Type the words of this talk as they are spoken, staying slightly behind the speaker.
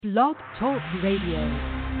Blog Talk Radio.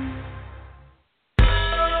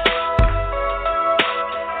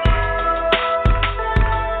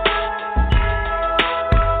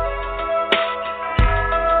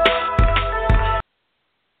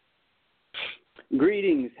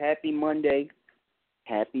 Greetings. Happy Monday.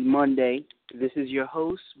 Happy Monday. This is your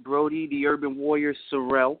host, Brody, the Urban Warrior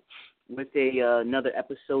Sorrell, with another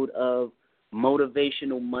episode of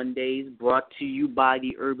Motivational Mondays, brought to you by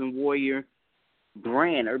the Urban Warrior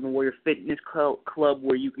brand, Urban Warrior Fitness Club,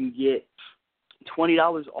 where you can get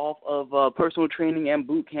 $20 off of personal training and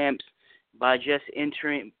boot camps by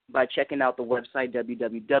checking out the website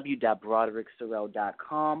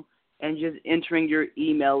www.brodericksorrell.com and just entering your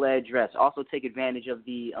email address. Also, take advantage of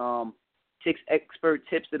the 6 expert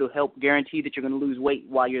tips that will help guarantee that you're going to lose weight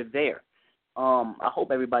while you're there. I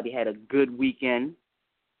hope everybody had a good weekend,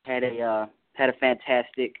 had a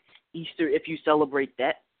fantastic Easter if you celebrate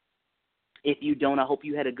that. If you don't, I hope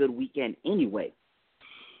you had a good weekend anyway.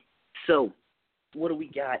 So, what do we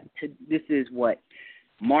got? This is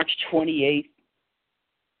March 28th.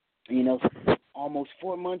 You know, almost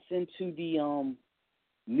 4 months into the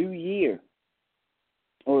new year.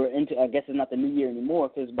 Or into, I guess it's not the new year anymore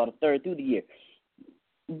because it's about a third through the year.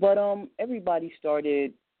 But everybody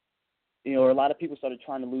started, or a lot of people started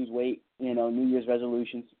trying to lose weight, New Year's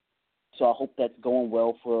resolutions. So I hope that's going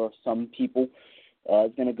well for some people.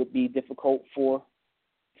 It's going to be difficult for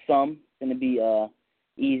some. It's going to be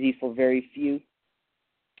easy for very few.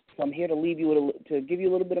 So I'm here to to give you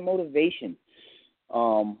a little bit of motivation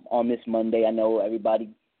on this Monday. I know a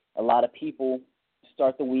lot of people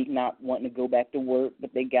start the week not wanting to go back to work,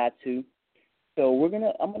 but they got to. So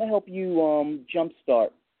I'm gonna help you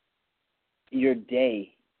jumpstart your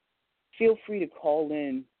day. Feel free to call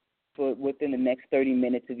in for within the next 30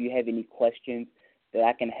 minutes if you have any questions that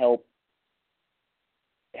I can help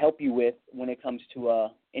you with when it comes to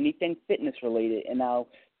anything fitness related, and I'll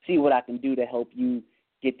see what I can do to help you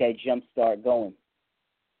get that jump start going.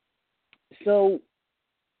 So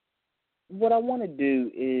what I want to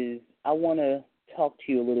do is I want to talk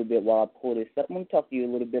to you a little bit while I pull this up. I'm going to talk to you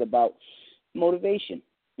a little bit about motivation.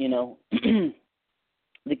 The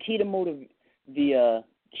key to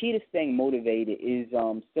staying motivated is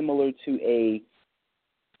similar to a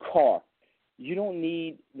car. You don't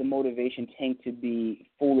need the motivation tank to be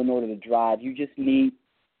full in order to drive. You just need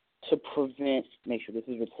to make sure this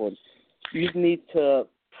is recorded. You just need to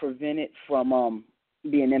prevent it from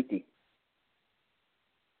being empty.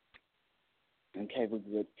 Okay, we're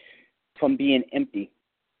good. From being empty.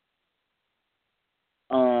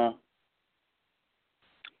 I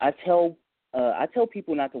tell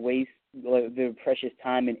people not to waste their precious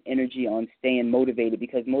time and energy on staying motivated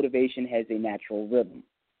because motivation has a natural rhythm.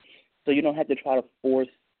 So you don't have to try to force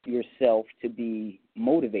yourself to be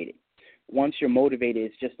motivated. Once you're motivated,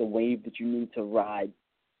 it's just a wave that you need to ride.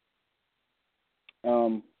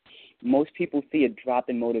 Most people see a drop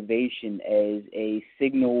in motivation as a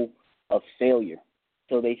signal of failure.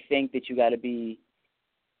 So they think that you got to be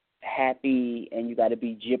happy and you got to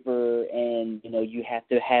be jipper and, you have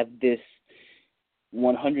to have this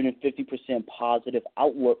 150% positive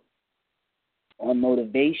outlook on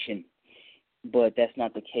motivation. But that's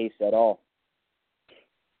not the case at all.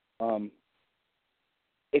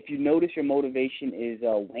 If you notice your motivation is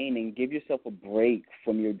waning, give yourself a break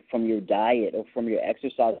from your diet or from your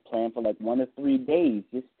exercise plan for 1 to 3 days.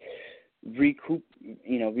 Just recoup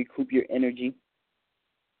your energy.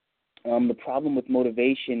 The problem with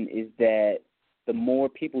motivation is that the more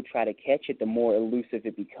people try to catch it, the more elusive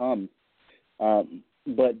it becomes.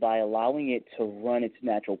 But by allowing it to run its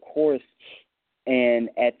natural course and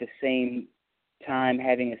at the same time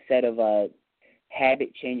having a set of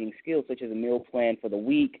habit-changing skills, such as a meal plan for the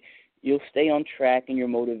week, you'll stay on track and your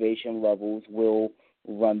motivation levels will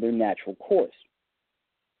run their natural course.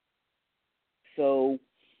 So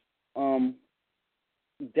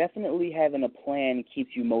definitely having a plan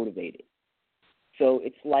keeps you motivated. So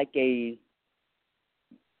it's like being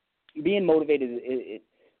motivated,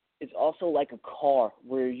 it's also like a car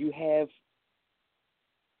where you have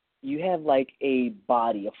like a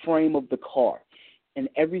body, a frame of the car, and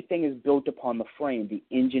everything is built upon the frame. The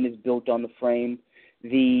engine is built on the frame.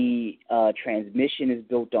 The transmission is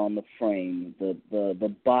built on the frame.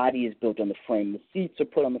 The body is built on the frame. The seats are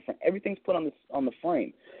put on the frame. Everything's put on the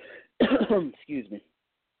frame. Excuse me.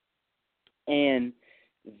 And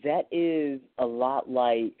that is a lot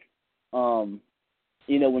like, when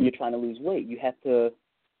you're trying to lose weight, you have to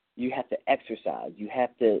exercise. You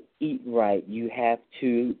have to eat right. You have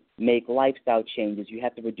to make lifestyle changes. You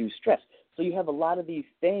have to reduce stress. So you have a lot of these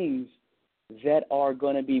things that are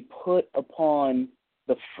going to be put upon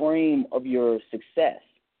the frame of your success.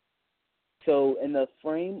 So in the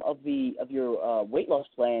frame of your weight loss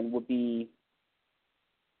plan would be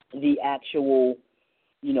the actual,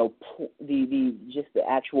 the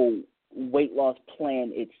actual weight loss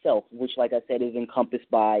plan itself, which, like I said, is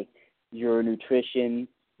encompassed by your nutrition,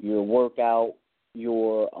 your workout,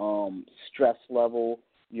 your stress level,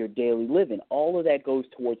 your daily living. All of that goes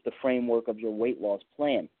towards the framework of your weight loss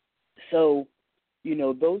plan. So,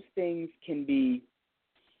 those things can be,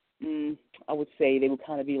 I would say they would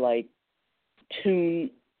kind of be like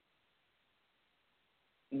they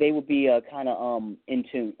would be kind of in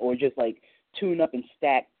tune, or just like tune up and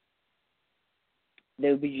stack.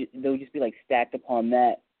 They would just be like stacked upon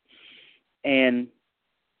that, and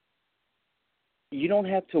you don't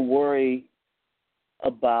have to worry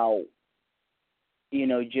about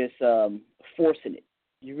just forcing it.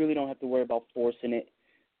 You really don't have to worry about forcing it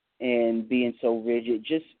and being so rigid.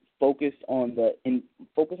 Just focus on the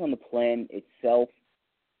plan itself.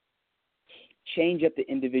 Change up the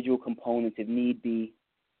individual components if need be.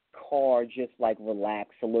 Just like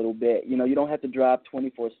relax a little bit. You don't have to drive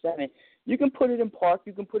 24/7. You can put it in park.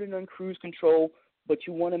 You can put it on cruise control, but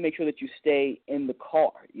you want to make sure that you stay in the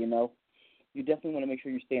car. You definitely want to make sure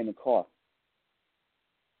you stay in the car.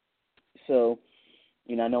 So,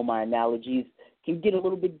 I know my analogies can get a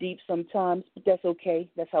little bit deep sometimes, but that's okay.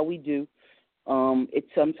 That's how we do. It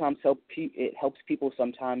sometimes helps people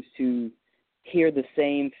sometimes to hear the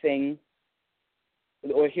same thing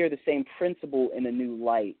or hear the same principle in a new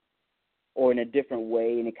light or in a different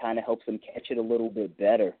way, and it kind of helps them catch it a little bit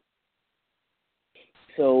better.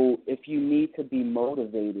 So if you need to be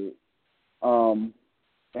motivated, and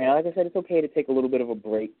like I said, it's okay to take a little bit of a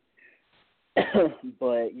break,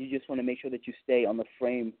 but you just want to make sure that you stay on the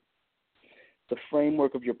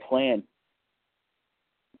framework of your plan.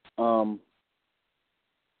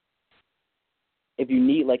 If you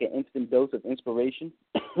need like an instant dose of inspiration,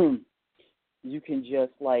 you can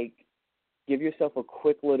just like give yourself a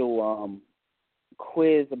quick little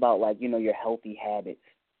quiz about your healthy habits.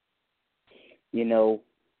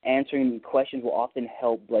 Answering questions will often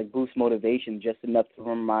help boost motivation just enough to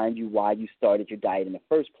remind you why you started your diet in the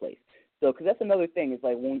first place. So, because that's another thing, is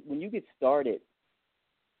when you get started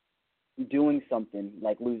doing something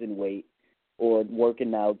like losing weight or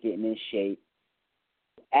working out, getting in shape,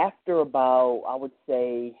 after about, I would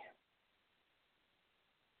say,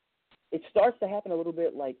 it starts to happen a little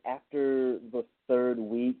bit after the third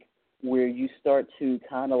week, where you start to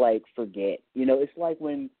kind of forget. It's like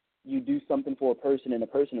when you do something for a person and the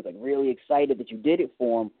person is really excited that you did it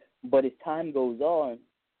for them, but as time goes on,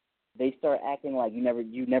 they start acting like you never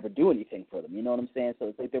do anything for them. You know what I'm saying? So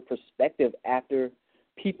it's like their perspective after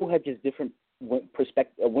people have just different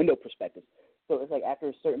window perspectives. So it's like after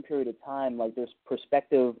a certain period of time, their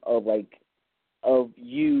perspective of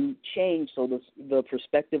you change. So the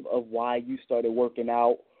perspective of why you started working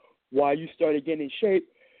out, why you started getting in shape,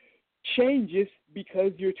 changes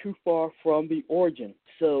because you're too far from the origin.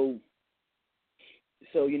 So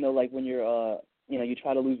when you're you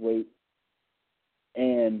try to lose weight,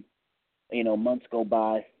 and months go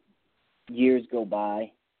by, years go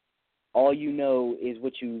by, all you know is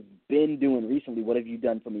what you've been doing recently. What have you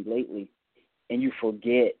done for me lately? And you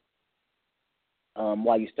forget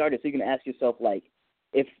why you started. So you can ask yourself,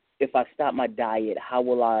 if I stop my diet, how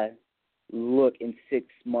will I look in 6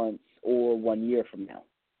 months or 1 year from now?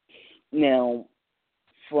 Now,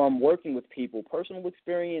 from working with people, personal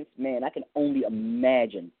experience, man, I can only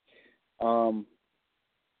imagine.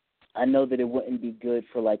 I know that it wouldn't be good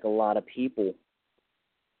for a lot of people.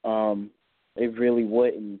 It really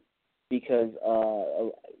wouldn't, because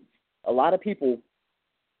a lot of people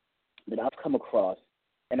that I've come across,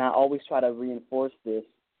 and I always try to reinforce this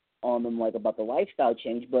on them, about the lifestyle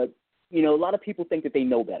change, but, a lot of people think that they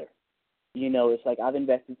know better. It's I've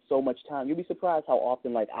invested so much time. You'll be surprised how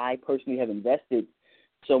often, I personally have invested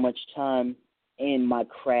so much time in my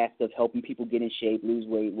craft of helping people get in shape, lose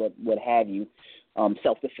weight, what have you,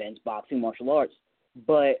 self-defense, boxing, martial arts.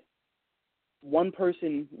 But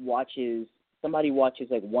somebody watches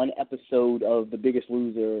one episode of The Biggest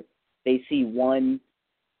Loser, they see one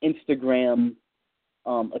Instagram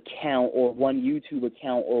account or one YouTube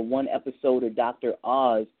account or one episode of Dr.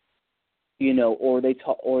 Oz, or they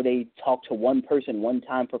talk to one person one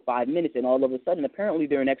time for 5 minutes, and all of a sudden, apparently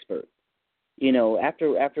they're an expert.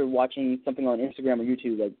 After watching something on Instagram or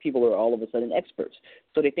YouTube, people are all of a sudden experts.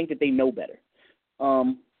 So they think that they know better.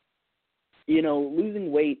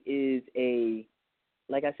 Losing weight is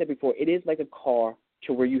like I said before, it is like a car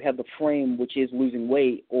to where you have the frame, which is losing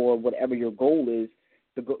weight or whatever your goal is.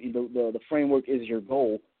 The framework is your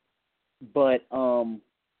goal. But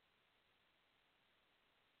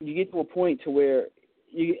you get to a point to where,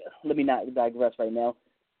 let me not digress right now.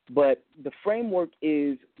 But the framework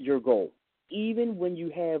is your goal. Even when you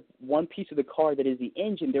have one piece of the car that is the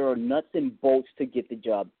engine, there are nuts and bolts to get the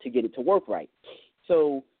job, to get it to work right.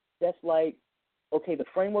 So that's like, okay, the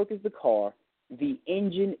framework is the car, the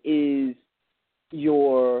engine is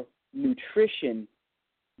your nutrition,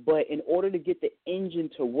 but in order to get the engine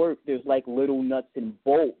to work, there's like little nuts and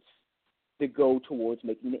bolts that go towards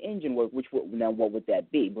making the engine work. Now what would that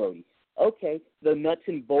be, Brody? Okay, the nuts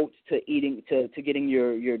and bolts to eating, to getting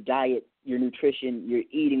your diet, your nutrition, your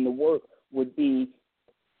eating to work would be,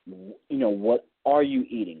 what are you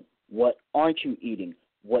eating? What aren't you eating?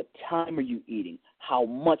 What time are you eating? How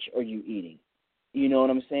much are you eating? You know what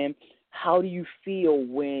I'm saying? How do you feel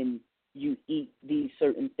when you eat these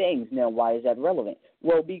certain things? Now, why is that relevant?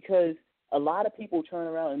 Well, because a lot of people turn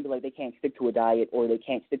around and be like they can't stick to a diet or they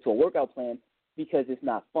can't stick to a workout plan because it's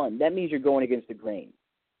not fun. That means you're going against the grain.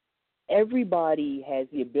 Everybody has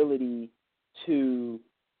the ability to,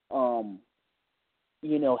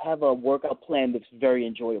 have a workout plan that's very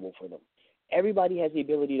enjoyable for them. Everybody has the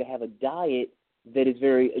ability to have a diet that is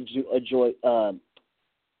very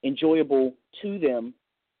enjoyable to them,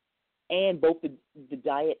 and both the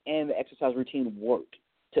diet and the exercise routine work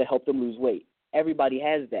to help them lose weight. Everybody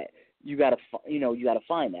has that. You gotta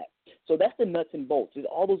find that. So that's the nuts and bolts. There's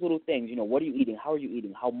all those little things. What are you eating? How are you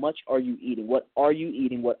eating? How much are you eating? What are you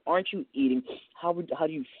eating? What aren't you eating? How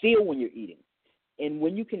do you feel when you're eating? And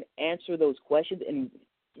when you can answer those questions, and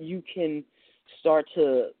you can start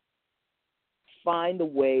to find the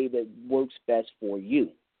way that works best for you.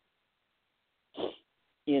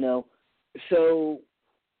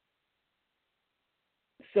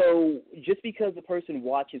 So just because a person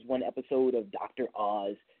watches one episode of Dr.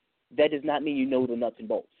 Oz, that does not mean you know the nuts and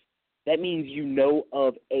bolts. That means you know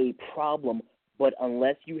of a problem, but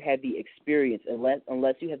unless you have the experience,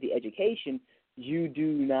 unless you have the education, you do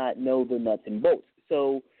not know the nuts and bolts.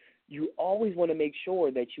 So you always want to make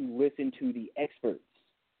sure that you listen to the experts.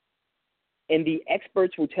 And the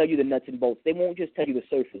experts will tell you the nuts and bolts. They won't just tell you the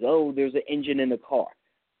surface. Oh, there's an engine in the car.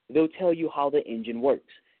 They'll tell you how the engine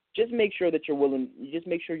works. Just make sure that you're willing. Just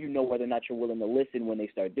make sure you know whether or not you're willing to listen when they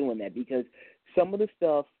start doing that. Because some of the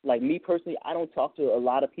stuff, like me personally, I don't talk to a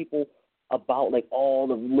lot of people about like all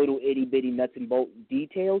the little itty bitty nuts and bolt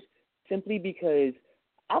details, simply because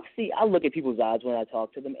I look at people's eyes when I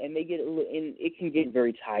talk to them, and and it can get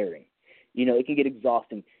very tiring. It can get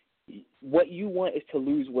exhausting. What you want is to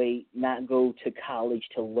lose weight, not go to college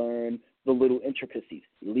to learn the little intricacies.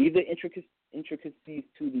 Leave the intricacies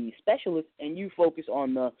to the specialists, and you focus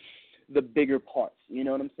on the bigger parts. You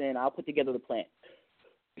know what I'm saying? I'll put together the plan.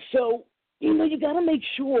 So, you got to make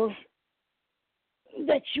sure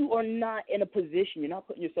that you are not in a position, you're not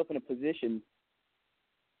putting yourself in a position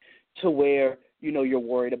to where, you're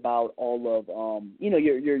worried about all of,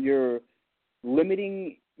 you're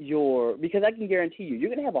limiting because I can guarantee you're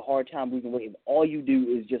going to have a hard time losing weight if all you do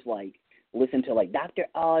is just like listen to like Dr.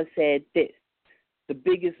 Oz said this, the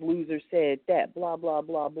Biggest Loser said that, blah, blah,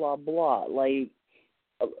 blah, blah, blah. Like,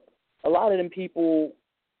 a lot of them people,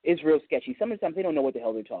 it's real sketchy. Sometimes they don't know what the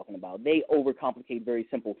hell they're talking about. They overcomplicate very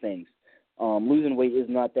simple things. Losing weight is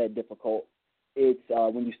not that difficult. It's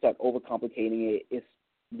when you start overcomplicating it, it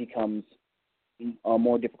becomes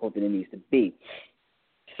more difficult than it needs to be.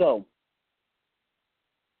 So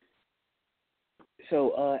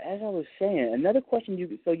as I was saying, another question you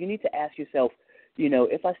need to ask yourself,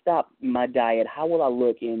 if I stop my diet, how will I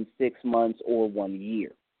look in 6 months or 1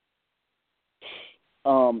 year?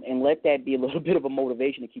 And let that be a little bit of a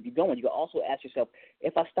motivation to keep you going. You can also ask yourself,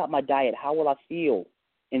 if I stop my diet, how will I feel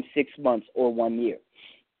in 6 months or 1 year?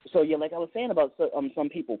 So, yeah, like I was saying about some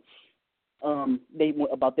people,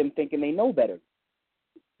 about them thinking they know better.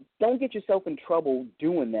 Don't get yourself in trouble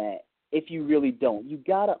doing that if you really don't. You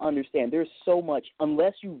got to understand there's so much,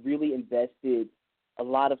 unless you really invested a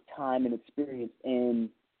lot of time and experience in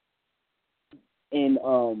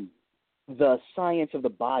the science of the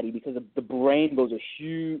body, because the brain plays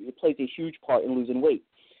a huge part in losing weight.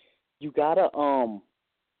 You got to,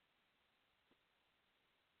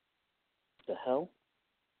 the hell?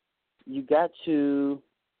 You got to,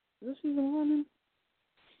 is this even running?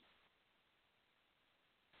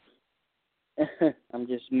 I'm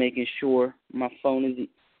just making sure my phone is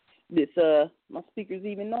my speaker's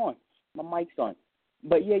even on, my mic's on.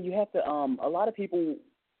 But yeah, you have to. A lot of people,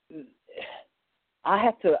 I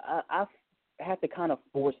have to kind of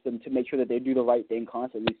force them to make sure that they do the right thing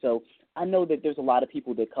constantly. So I know that there's a lot of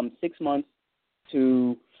people that come 6 months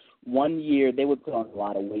to 1 year, they would put on a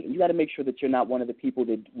lot of weight. And you got to make sure that you're not one of the people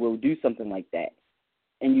that will do something like that.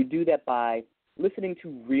 And you do that by listening to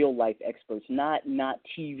real life experts, not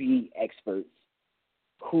TV experts.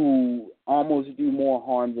 who almost do more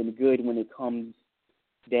harm than good when it comes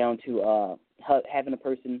down to having a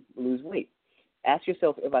person lose weight. Ask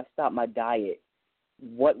yourself, if I stop my diet,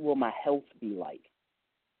 what will my health be like?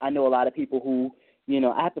 I know a lot of people who,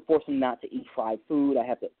 I have to force them not to eat fried food. I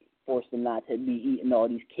have to force them not to be eating all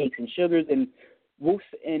these cakes and sugars. And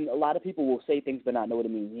a lot of people will say things but not know what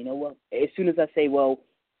it means. You know what? As soon as I say, well,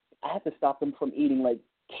 I have to stop them from eating, like,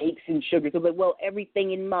 cakes and sugars, they're like, well,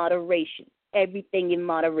 everything in moderation. Everything in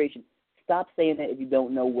moderation. Stop saying that if you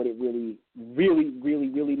don't know what it really, really, really,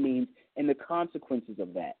 really means and the consequences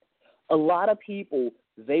of that. A lot of people,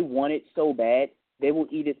 they want it so bad, they will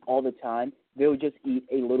eat it all the time. They'll just eat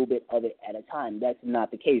a little bit of it at a time. That's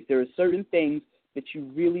not the case. There are certain things that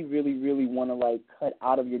you really, really, really want to, like, cut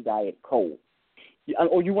out of your diet cold.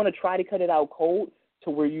 Or you want to try to cut it out cold to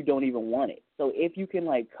where you don't even want it. So if you can,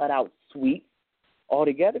 like, cut out sweets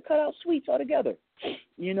altogether, cut out sweets altogether.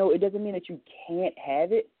 It doesn't mean that you can't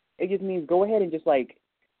have it. It just means go ahead and just, like,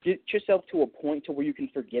 get yourself to a point to where you can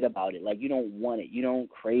forget about it. Like, you don't want it. You don't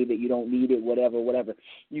crave it. You don't need it, whatever.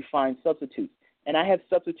 You find substitutes. And I have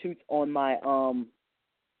substitutes on my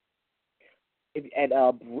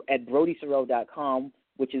at BrodySorrell.com,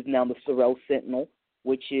 which is now the Sorrell Sentinel,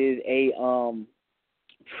 which is a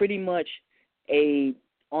pretty much a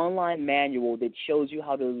online manual that shows you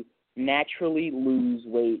how to naturally lose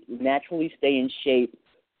weight, naturally stay in shape,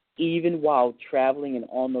 even while traveling and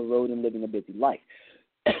on the road and living a busy life.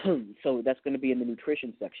 So that's going to be in the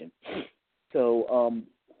nutrition section. So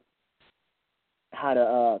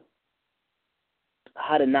how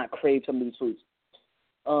to not crave some of these foods.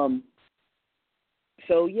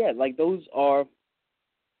 So yeah, like, those are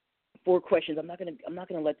 4 questions. I'm not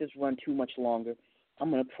gonna let this run too much longer. I'm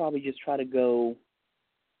gonna probably just try to go.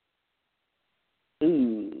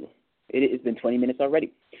 It's been 20 minutes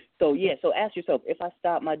already. So yeah, so ask yourself, if I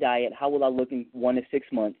stop my diet, how will I look in 1 to 6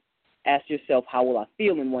 months? Ask yourself, how will I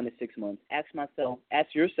feel in 1 to 6 months? Ask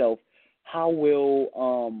yourself, how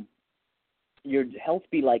will your health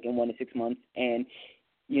be like in 1 to 6 months? And,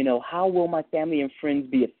 how will my family and friends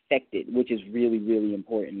be affected, which is really, really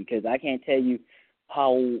important, because I can't tell you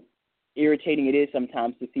how irritating it is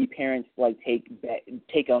sometimes to see parents, like, take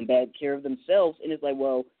bad care of themselves, and it's like,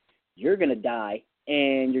 well, you're going to die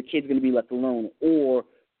and your kid's going to be left alone. Or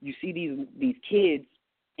you see these kids,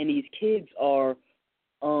 and these kids are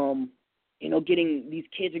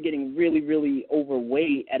getting really, really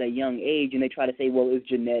overweight at a young age, and they try to say, well, it's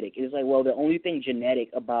genetic. It's like, well, the only thing genetic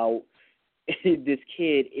about this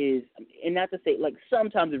kid is, and not to say, like,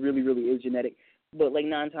 sometimes it really, really is genetic, but, like,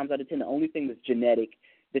 9 times out of 10, the only thing that's genetic,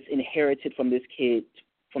 that's inherited from this kid,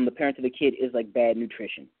 from the parents of the kid, is, like, bad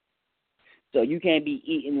nutrition. So you can't be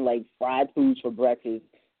eating, like, fried foods for breakfast,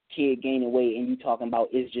 kid gaining weight, and you talking about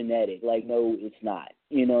it's genetic. Like, no, it's not.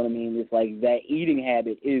 You know what I mean? It's like that eating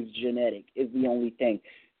habit is genetic, is the only thing.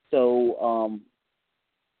 So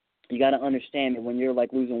you got to understand that when you're,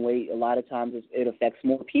 like, losing weight, a lot of times it affects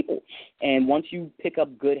more people. And once you pick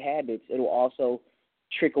up good habits, it'll also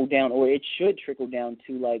trickle down, or it should trickle down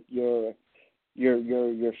to, like, your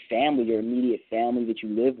family, your immediate family that you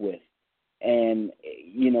live with. And,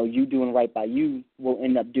 you doing right by you will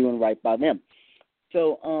end up doing right by them.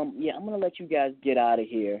 So, yeah, I'm going to let you guys get out of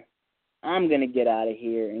here. I'm going to get out of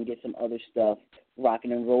here and get some other stuff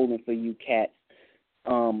rocking and rolling for you cats.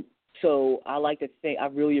 So I like to say I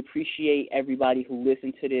really appreciate everybody who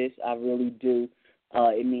listened to this. I really do.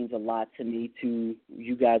 It means a lot to me.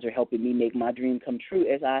 You guys are helping me make my dream come true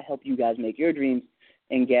as I help you guys make your dreams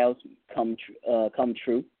and gals come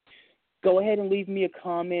true. Go ahead and leave me a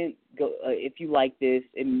comment if you like this.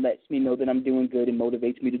 It lets me know that I'm doing good and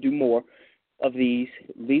motivates me to do more of these.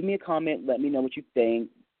 Leave me a comment. Let me know what you think.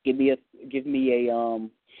 Give me a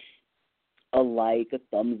like, a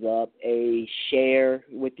thumbs up, a share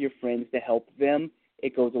with your friends to help them.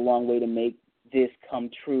 It goes a long way to make this come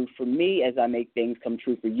true for me as I make things come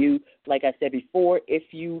true for you. Like I said before, if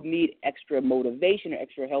you need extra motivation or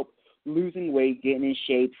extra help losing weight, getting in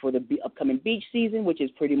shape for the upcoming beach season, which is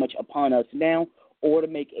pretty much upon us now, or to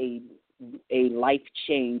make a life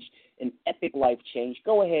change, an epic life change,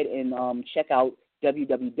 go ahead and check out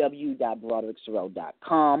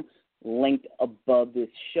www.brodericksorrell.com, linked above this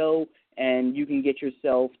show, and you can get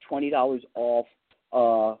yourself $20 off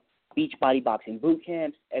beach body boxing boot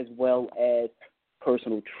camps as well as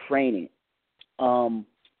personal training.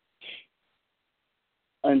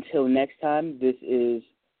 Until next time, this is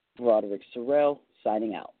Broderick Sorrell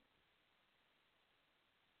signing out.